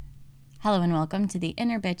Hello and welcome to the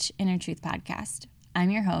Inner Bitch, Inner Truth podcast.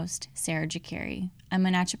 I'm your host, Sarah Jakari. I'm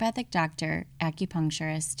a naturopathic doctor,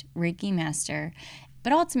 acupuncturist, Reiki master,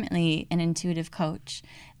 but ultimately an intuitive coach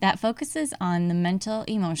that focuses on the mental,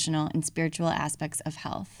 emotional, and spiritual aspects of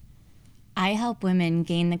health. I help women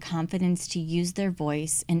gain the confidence to use their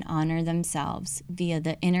voice and honor themselves via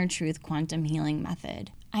the Inner Truth Quantum Healing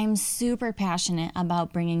Method. I'm super passionate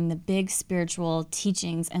about bringing the big spiritual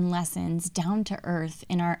teachings and lessons down to earth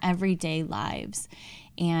in our everyday lives.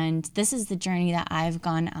 And this is the journey that I've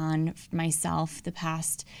gone on for myself the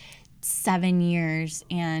past 7 years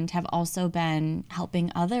and have also been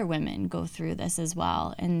helping other women go through this as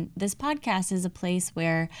well. And this podcast is a place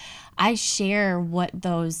where I share what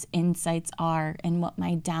those insights are and what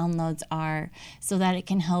my downloads are so that it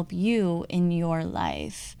can help you in your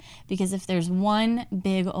life. Because if there's one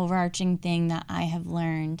big overarching thing that I have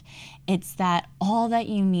learned, it's that all that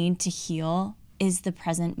you need to heal is the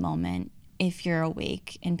present moment if you're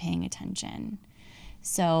awake and paying attention.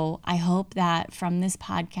 So I hope that from this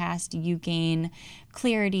podcast, you gain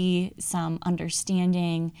clarity, some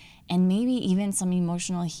understanding, and maybe even some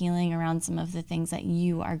emotional healing around some of the things that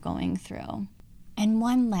you are going through. And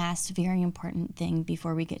one last very important thing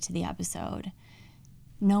before we get to the episode.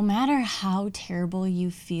 No matter how terrible you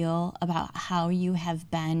feel about how you have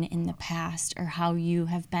been in the past or how you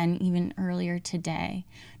have been even earlier today,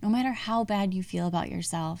 no matter how bad you feel about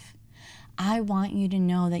yourself, I want you to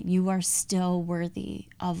know that you are still worthy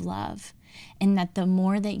of love, and that the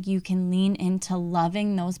more that you can lean into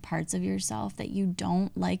loving those parts of yourself that you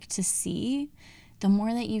don't like to see, the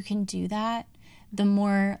more that you can do that, the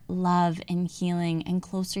more love and healing and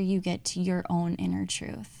closer you get to your own inner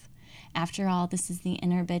truth. After all, this is the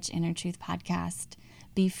Inner Bitch, Inner Truth podcast.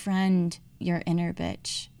 Befriend your inner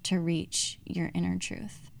bitch to reach your inner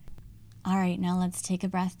truth. All right, now let's take a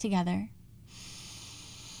breath together.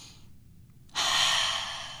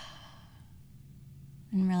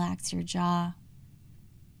 And relax your jaw,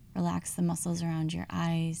 relax the muscles around your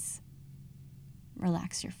eyes,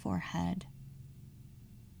 relax your forehead,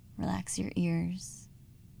 relax your ears.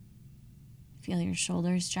 Feel your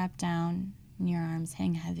shoulders drop down and your arms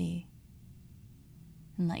hang heavy.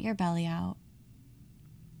 And let your belly out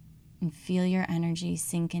and feel your energy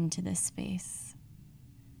sink into this space.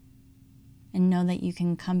 And know that you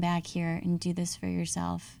can come back here and do this for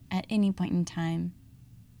yourself at any point in time.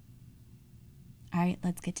 All right,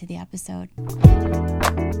 let's get to the episode.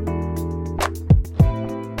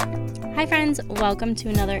 Hi friends, welcome to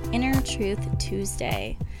another Inner Truth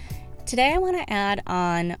Tuesday. Today I want to add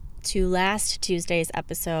on to last Tuesday's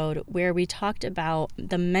episode where we talked about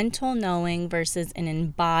the mental knowing versus an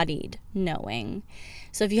embodied knowing.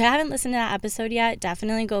 So if you haven't listened to that episode yet,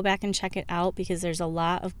 definitely go back and check it out because there's a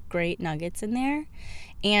lot of great nuggets in there.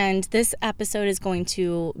 And this episode is going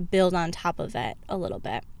to build on top of it a little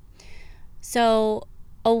bit. So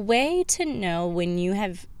a way to know when you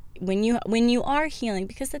are healing,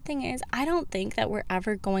 because the thing is, I don't think that we're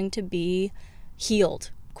ever going to be healed,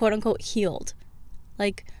 quote unquote healed.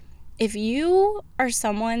 Like if you are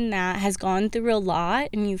someone that has gone through a lot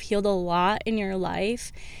and you've healed a lot in your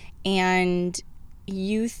life and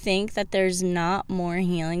you think that there's not more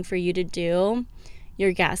healing for you to do,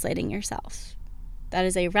 you're gaslighting yourself. That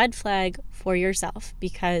is a red flag for yourself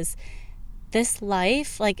because this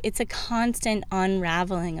life, like it's a constant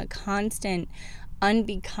unraveling, a constant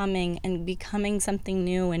unbecoming and becoming something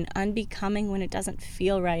new and unbecoming when it doesn't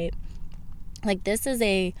feel right. Like this is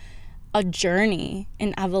a journey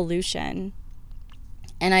in evolution.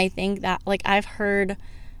 And I think that like I've heard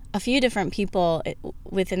a few different people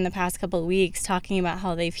within the past couple of weeks talking about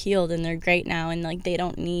how they've healed and they're great now and like they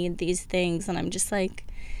don't need these things. And I'm just like,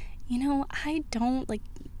 I don't like,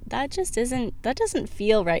 that doesn't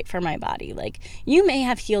feel right for my body. Like you may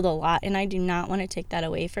have healed a lot and I do not want to take that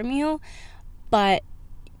away from you, but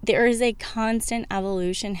there is a constant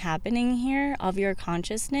evolution happening here of your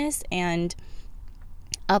consciousness and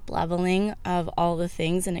up-leveling of all the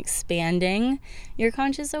things and expanding your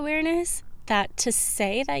conscious awareness, that to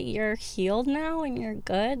say that you're healed now and you're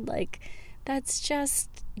good, like that's just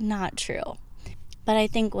not true. But I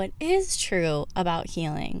think what is true about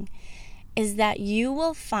healing is that you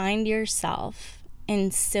will find yourself in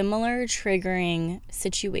similar triggering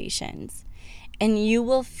situations and you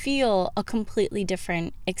will feel a completely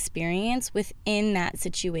different experience within that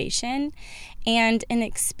situation and an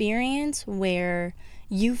experience where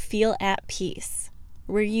you feel at peace,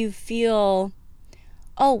 where you feel,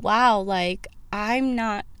 oh wow, like I'm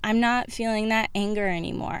not feeling that anger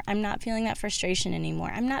anymore. I'm not feeling that frustration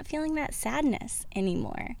anymore. I'm not feeling that sadness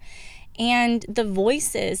anymore. And the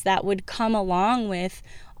voices that would come along with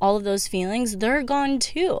all of those feelings, they're gone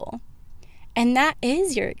too. And that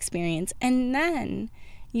is your experience. And then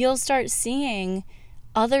you'll start seeing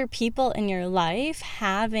other people in your life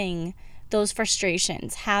having those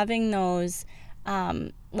frustrations, having those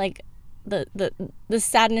like the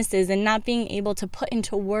sadnesses, and not being able to put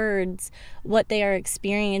into words what they are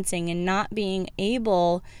experiencing, and not being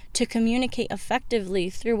able to communicate effectively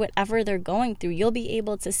through whatever they're going through. You'll be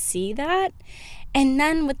able to see that. And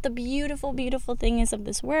then what the beautiful, beautiful thing is of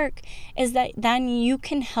this work is that then you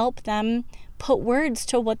can help them put words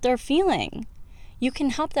to what they're feeling. You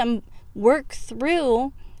can help them work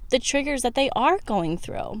through the triggers that they are going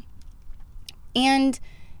through. And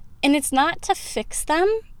it's not to fix them.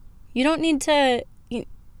 You don't need to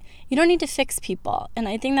fix people. And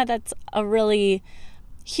I think that that's a really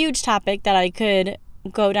huge topic that I could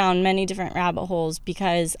go down many different rabbit holes,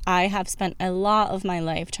 because I have spent a lot of my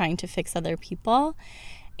life trying to fix other people.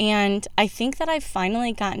 And I think that I've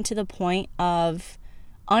finally gotten to the point of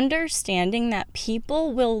understanding that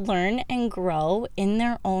people will learn and grow in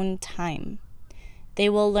their own time. They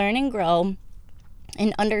will learn and grow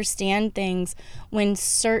and understand things when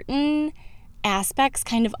certain aspects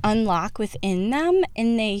kind of unlock within them,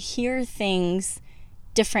 and they hear things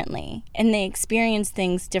differently and they experience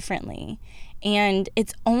things differently. And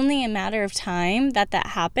it's only a matter of time that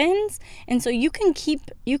happens. And so you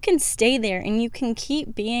can stay there, and you can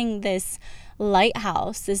keep being this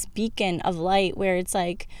lighthouse, this beacon of light, where it's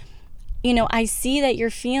like, I see that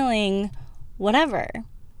you're feeling whatever,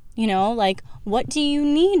 like, what do you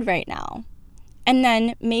need right now? And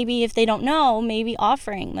then maybe if they don't know, maybe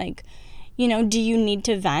offering like, do you need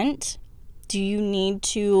to vent? Do you need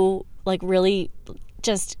to like really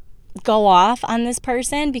just go off on this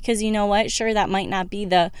person? Because you know what? Sure, that might not be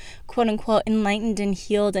the quote unquote enlightened and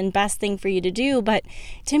healed and best thing for you to do. But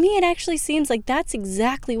to me, it actually seems like that's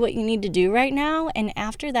exactly what you need to do right now. And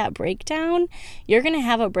after that breakdown, you're going to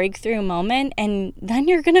have a breakthrough moment, and then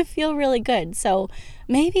you're going to feel really good. So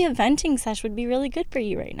maybe a venting session would be really good for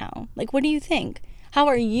you right now. Like, what do you think? How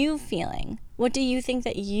are you feeling? What do you think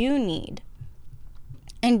that you need?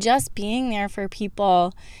 And just being there for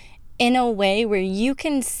people in a way where you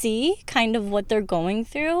can see kind of what they're going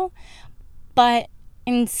through, but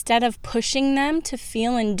instead of pushing them to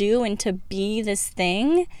feel and do and to be this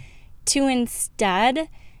thing, to instead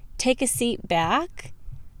take a seat back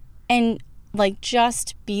and like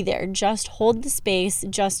just be there, just hold the space,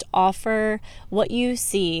 just offer what you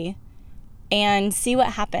see and see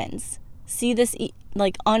what happens. See this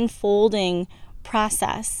like unfolding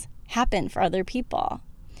process happen for other people.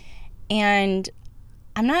 And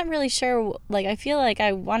I'm not really sure, like, I feel like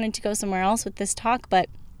I wanted to go somewhere else with this talk, but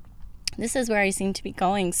this is where I seem to be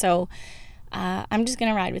going. So I'm just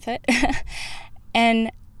going to ride with it.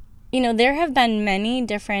 And, there have been many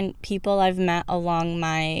different people I've met along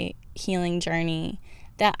my healing journey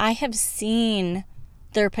that I have seen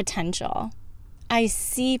their potential. I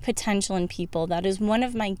see potential in people. That is one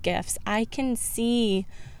of my gifts. I can see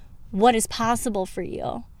what is possible for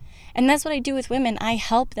you. And that's what I do with women. I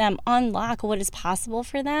help them unlock what is possible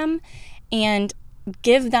for them and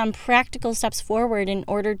give them practical steps forward in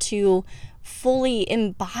order to fully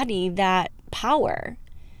embody that power.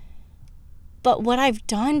 But what I've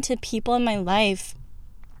done to people in my life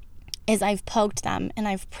is I've poked them and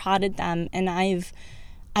I've prodded them and I've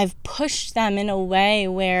pushed them in a way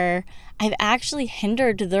where I've actually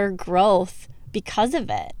hindered their growth because of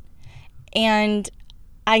it. And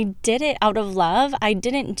I did it out of love. I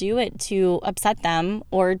didn't do it to upset them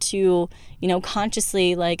or to,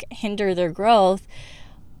 consciously like hinder their growth.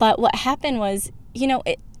 But what happened was,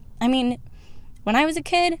 when I was a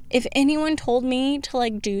kid, if anyone told me to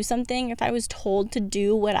like do something, if I was told to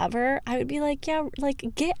do whatever, I would be like, yeah,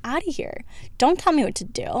 like get out of here. Don't tell me what to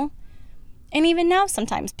do. And even now,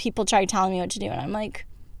 sometimes people try telling me what to do and I'm like,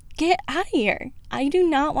 get out of here. I do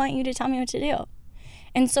not want you to tell me what to do.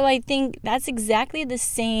 And so I think that's exactly the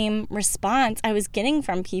same response I was getting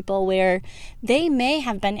from people where they may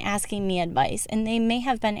have been asking me advice and they may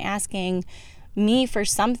have been asking me for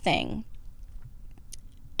something.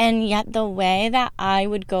 And yet the way that I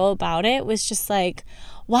would go about it was just like,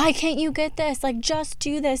 why can't you get this? Like, just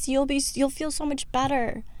do this. You'll feel so much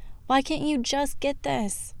better. Why can't you just get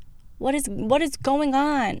this? What is going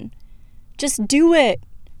on? Just do it.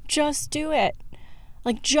 Just do it.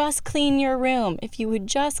 Like, just clean your room. If you would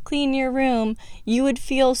just clean your room, you would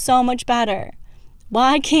feel so much better.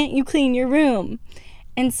 Why can't you clean your room?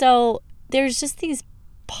 And so there's just these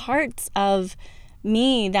parts of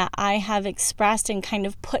me that I have expressed and kind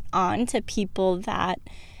of put on to people that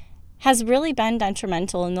has really been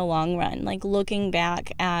detrimental in the long run, like looking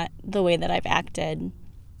back at the way that I've acted.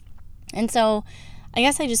 And so I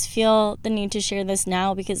guess I just feel the need to share this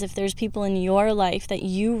now, because if there's people in your life that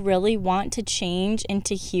you really want to change and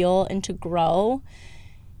to heal and to grow,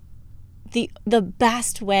 the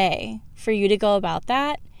best way for you to go about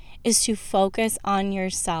that is to focus on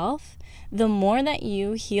yourself. The more that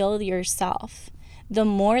you heal yourself, the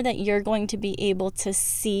more that you're going to be able to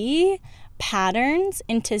see patterns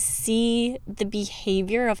and to see the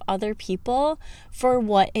behavior of other people for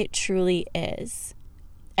what it truly is.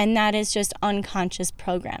 And that is just unconscious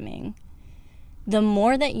programming. The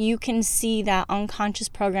more that you can see that unconscious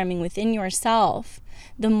programming within yourself,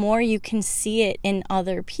 the more you can see it in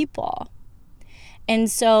other people. And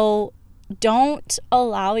so don't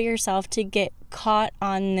allow yourself to get caught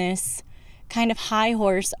on this kind of high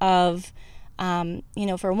horse of,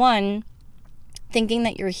 for one, thinking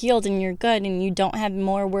that you're healed and you're good and you don't have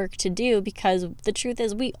more work to do, because the truth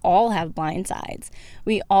is we all have blind sides.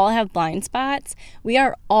 We all have blind spots. We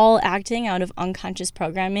are all acting out of unconscious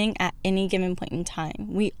programming at any given point in time.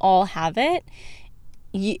 We all have it.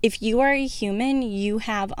 If you are a human, you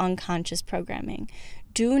have unconscious programming.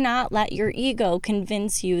 Do not let your ego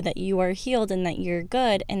convince you that you are healed and that you're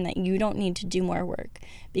good and that you don't need to do more work,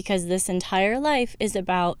 because this entire life is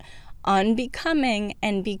about unbecoming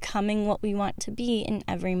and becoming what we want to be in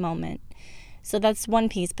every moment. So that's one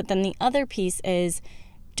piece. But then the other piece is,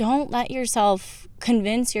 don't let yourself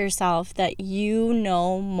convince yourself that you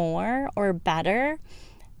know more or better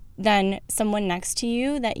than someone next to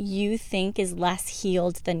you that you think is less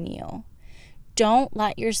healed than you. Don't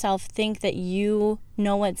let yourself think that you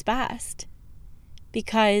know what's best,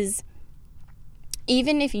 because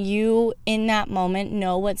even if you in that moment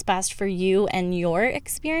know what's best for you and your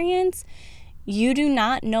experience, you do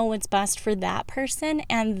not know what's best for that person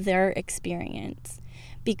and their experience.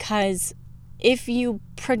 Because if you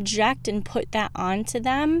project and put that onto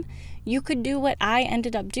them, you could do what I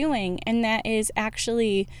ended up doing, and that is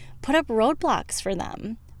actually put up roadblocks for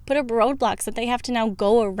them. Put up roadblocks that they have to now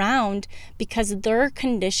go around because their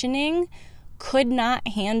conditioning could not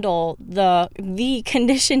handle the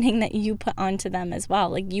conditioning that you put onto them as well.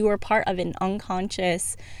 Like, you were part of an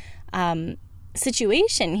unconscious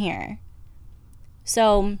situation here.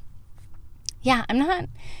 So yeah,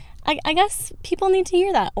 I guess people need to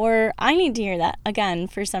hear that, or I need to hear that again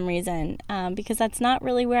for some reason, because that's not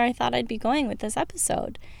really where I thought I'd be going with this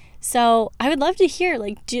episode. So I would love to hear,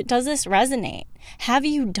 does this resonate? Have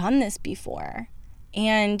you done this before?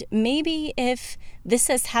 And maybe if this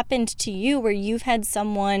has happened to you, where you've had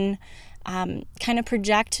someone kind of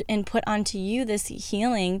project and put onto you this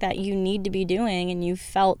healing that you need to be doing, and you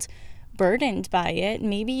felt burdened by it,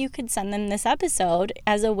 maybe you could send them this episode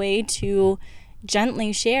as a way to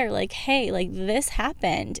gently share, hey, this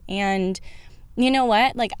happened, and you know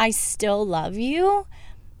what? I still love you.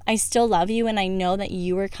 I still love you, and I know that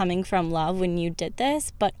you were coming from love when you did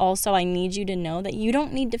this, but also I need you to know that you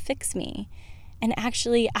don't need to fix me. And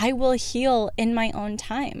actually, I will heal in my own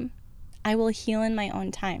time. I will heal in my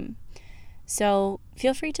own time. So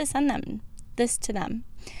feel free to send this to them.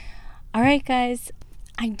 All right, guys.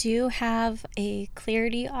 I do have a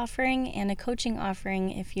clarity offering and a coaching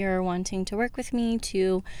offering if you're wanting to work with me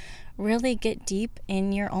to really get deep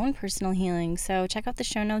in your own personal healing. So check out the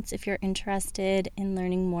show notes if you're interested in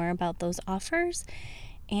learning more about those offers.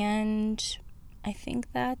 And I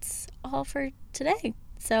think that's all for today.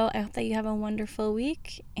 So I hope that you have a wonderful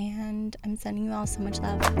week, and I'm sending you all so much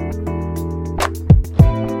love.